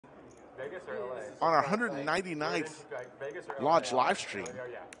on our 199th Lodge live stream.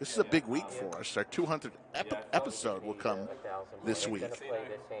 This is a big week for us. Our 200th episode will come this week.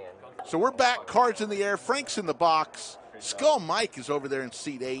 So we're back, cards in the air. Frank's in the box. Skull Mike is over there in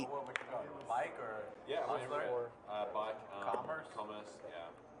seat 8. Mike or Commerce?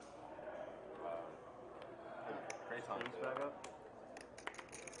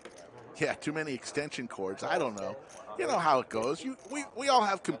 Yeah, too many extension cords. I don't know. You know how it goes. We all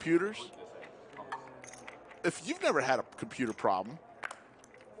have computers. If you've never had a computer problem,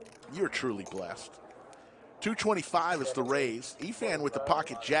 you're truly blessed. 225 is the raise. Efan with the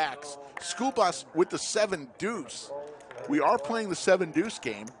pocket jacks. School Bus with the 7 deuce. We are playing the 7 deuce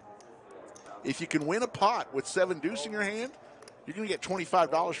game. If you can win a pot with 7 deuce in your hand, you're going to get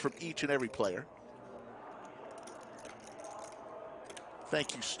 $25 from each and every player.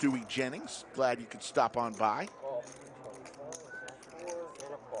 Thank you, Stewie Jennings. Glad you could stop on by.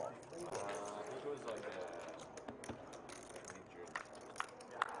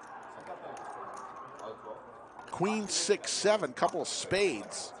 Queen 6-7, couple of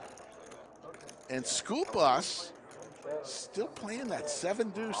spades. And School Bus still playing that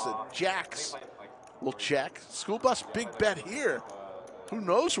 7 deuce. Jacks will check. School Bus big bet here. Who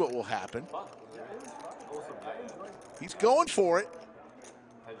knows what will happen? He's going for it.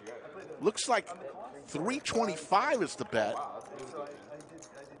 Looks like 325 is the bet. I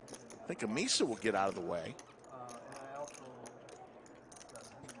think Amisa will get out of the way.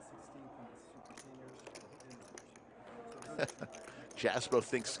 Jaspo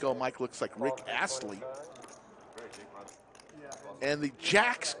thinks Skull Mike looks like Rick Astley. And the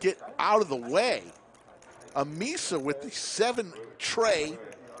jacks get out of the way. Amisa with the 7 tray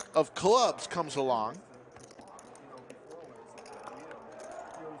of clubs comes along.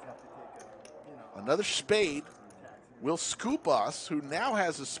 Another spade. Will School Bus, who now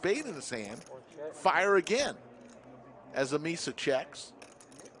has a spade in his hand, fire again as Amisa checks?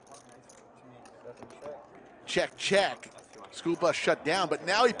 Check, check. School Bus shut down, but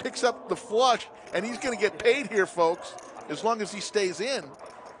now he picks up the flush, and he's going to get paid here, folks, as long as he stays in.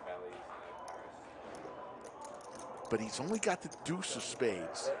 But he's only got the deuce of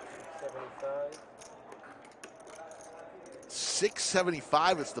spades.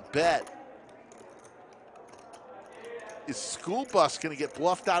 675 is the bet. Is School Bus going to get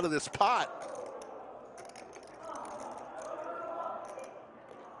bluffed out of this pot?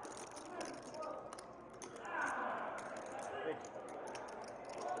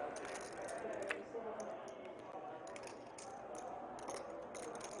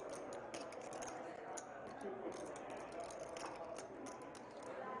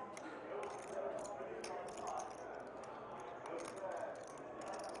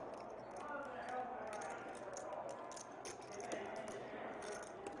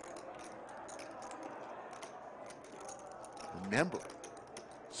 Remember,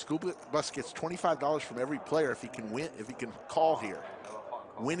 School Bus gets $25 from every player if he can win, if he can call here,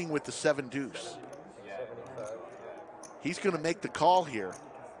 winning with the 7 deuce. He's going to make the call here.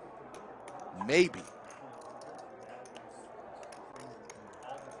 Maybe.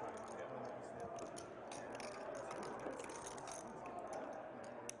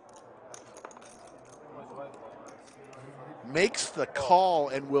 Makes the call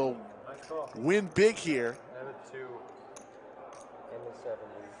and will win big here.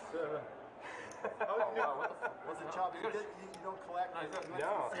 Was it choppy? You don't collect.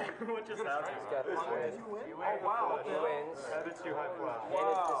 No. What just happened? Did you win? Oh, wow. He wins. That's too high flush.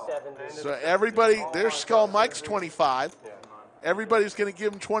 Wow. So everybody, there's Skull Mike's 25. Everybody's going to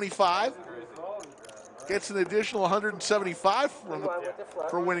give him 25. Gets an additional 175 from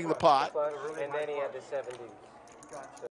for winning the pot. And then he had the 70.